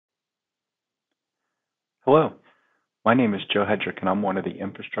Hello, my name is Joe Hedrick and I'm one of the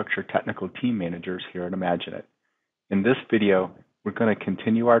Infrastructure Technical Team Managers here at IMAGINiT. In this video, we're going to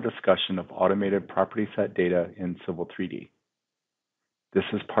continue our discussion of automated property set data in Civil 3D. This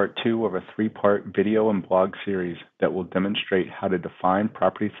is part 2 of a 3-part video and blog series that will demonstrate how to define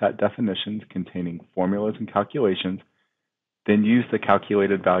property set definitions containing formulas and calculations, then use the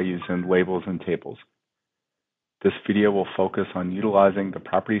calculated values in labels and tables. This video will focus on utilizing the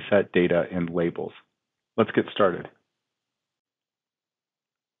property set data and labels. Let's get started.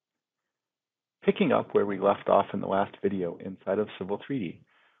 Picking up where we left off in the last video inside of Civil 3D,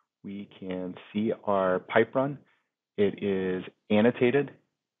 we can see our pipe run. It is annotated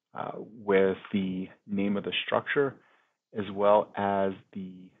with the name of the structure as well as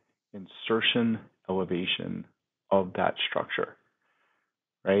the insertion elevation of that structure.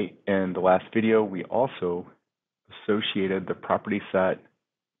 Right? In the last video, we also associated the property set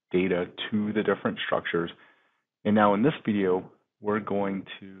data to the different structures. And now in this video, we're going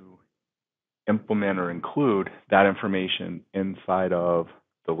to implement or include that information inside of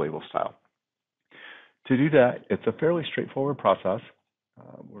the label style. To do that, it's a fairly straightforward process.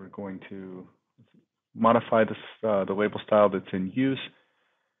 We're going to modify this, the label style that's in use.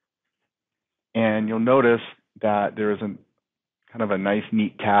 And you'll notice that there is kind of a nice,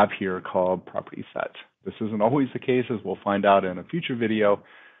 neat tab here called Property Sets. This isn't always the case, as we'll find out in a future video.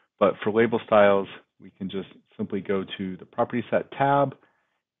 But for label styles, we can just simply go to the Property Set tab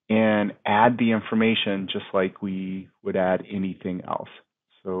and add the information just like we would add anything else.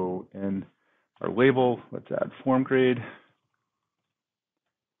 So in our label, let's add form grade,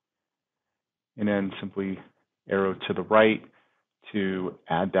 and then simply arrow to the right to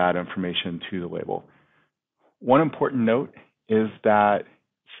add that information to the label. One important note is that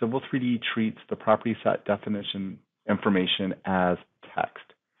Civil 3D treats the property set definition information as text.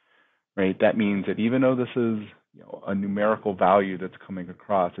 Right? That means that even though this is a numerical value that's coming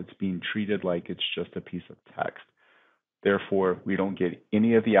across, it's being treated like it's just a piece of text. Therefore, we don't get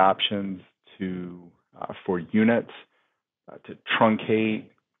any of the options to for units, to truncate,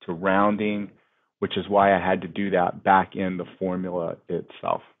 to rounding, which is why I had to do that back in the formula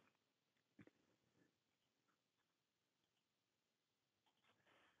itself.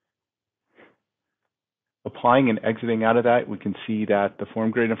 Applying and exiting out of that, we can see that the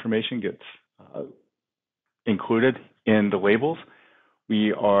form grade information gets included in the labels.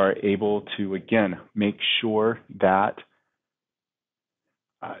 We are able to, again, make sure that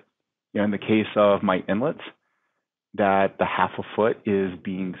in the case of my inlets, that the half a foot is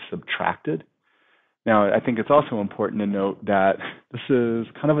being subtracted. Now, I think it's also important to note that this is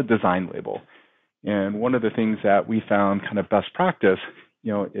kind of a design label. And one of the things that we found kind of best practice,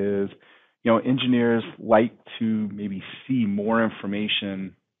 is engineers like to maybe see more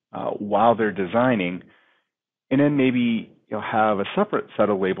information while they're designing, and then maybe have a separate set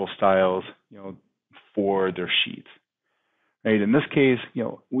of label styles, for their sheets. Right? In this case,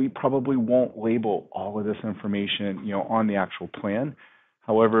 we probably won't label all of this information, on the actual plan.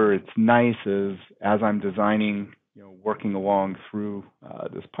 However, it's nice as I'm designing, working along through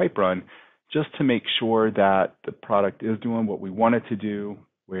this pipe run, just to make sure that the product is doing what we want it to do,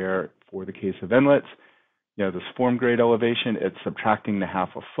 where for the case of inlets, this form grade elevation, it's subtracting the half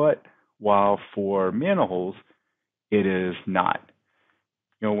a foot, while for manholes, it is not.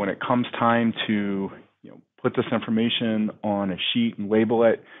 When it comes time to, put this information on a sheet and label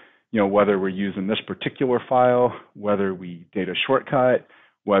it, whether we're using this particular file, whether we data shortcut,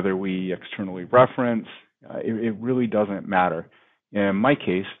 whether we externally reference, it really doesn't matter. In my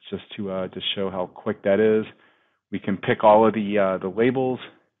case, just to show how quick that is, we can pick all of the labels,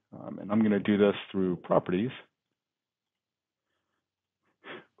 and I'm going to do this through properties.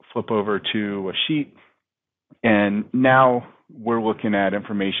 Flip over to a sheet, and now we're looking at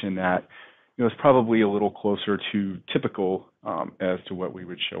information that is probably a little closer to typical as to what we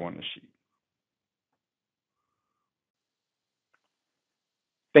would show on the sheet.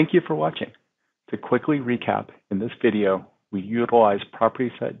 Thank you for watching. To quickly recap, in this video, we utilize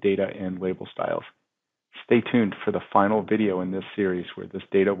property set data and label styles. Stay tuned for the final video in this series where this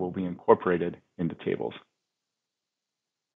data will be incorporated into tables.